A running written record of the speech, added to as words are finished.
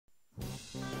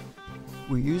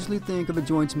We usually think of a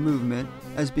joint's movement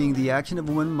as being the action of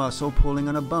one muscle pulling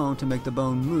on a bone to make the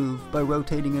bone move by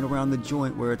rotating it around the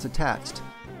joint where it's attached.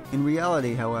 In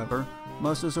reality, however,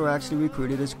 muscles are actually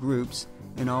recruited as groups,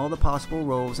 and all the possible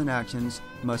roles and actions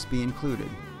must be included.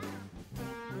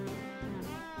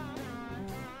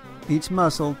 Each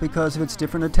muscle, because of its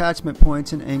different attachment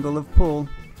points and angle of pull,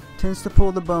 tends to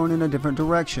pull the bone in a different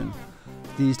direction.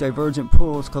 These divergent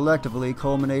pulls collectively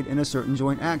culminate in a certain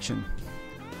joint action.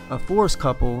 A force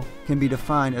couple can be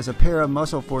defined as a pair of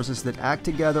muscle forces that act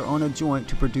together on a joint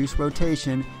to produce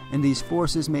rotation, and these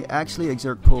forces may actually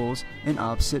exert pulls in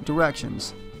opposite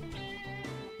directions.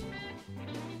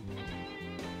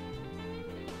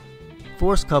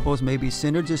 Force couples may be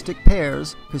synergistic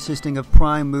pairs consisting of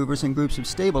prime movers and groups of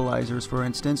stabilizers, for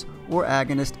instance, or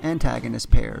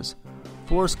agonist-antagonist pairs.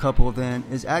 Force couple, then,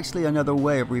 is actually another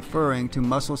way of referring to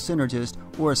muscle synergist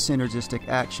or a synergistic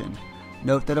action.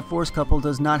 Note that a force couple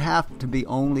does not have to be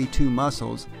only two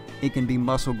muscles, it can be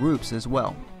muscle groups as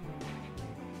well.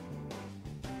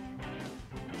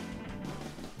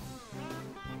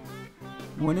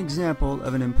 One example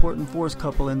of an important force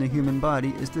couple in the human body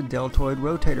is the deltoid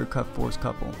rotator cuff force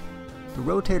couple. The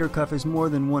rotator cuff is more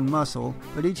than one muscle,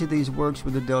 but each of these works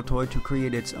with the deltoid to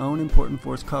create its own important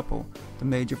force couple. The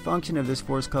major function of this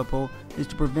force couple is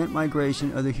to prevent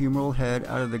migration of the humeral head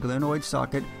out of the glenoid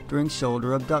socket during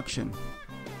shoulder abduction.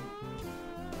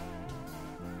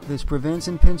 This prevents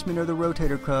impingement of the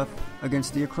rotator cuff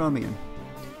against the acromion.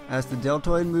 As the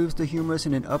deltoid moves the humerus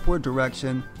in an upward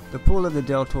direction, the pull of the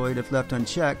deltoid, if left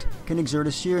unchecked, can exert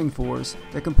a shearing force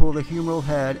that can pull the humeral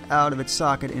head out of its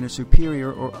socket in a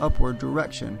superior or upward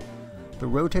direction. The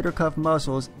rotator cuff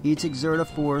muscles each exert a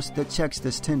force that checks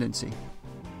this tendency.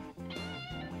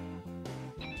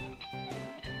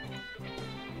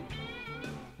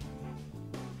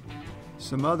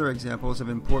 Some other examples of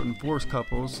important force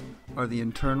couples are the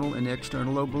internal and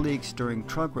external obliques during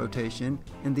trunk rotation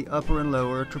and the upper and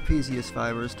lower trapezius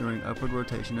fibers during upward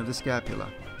rotation of the scapula.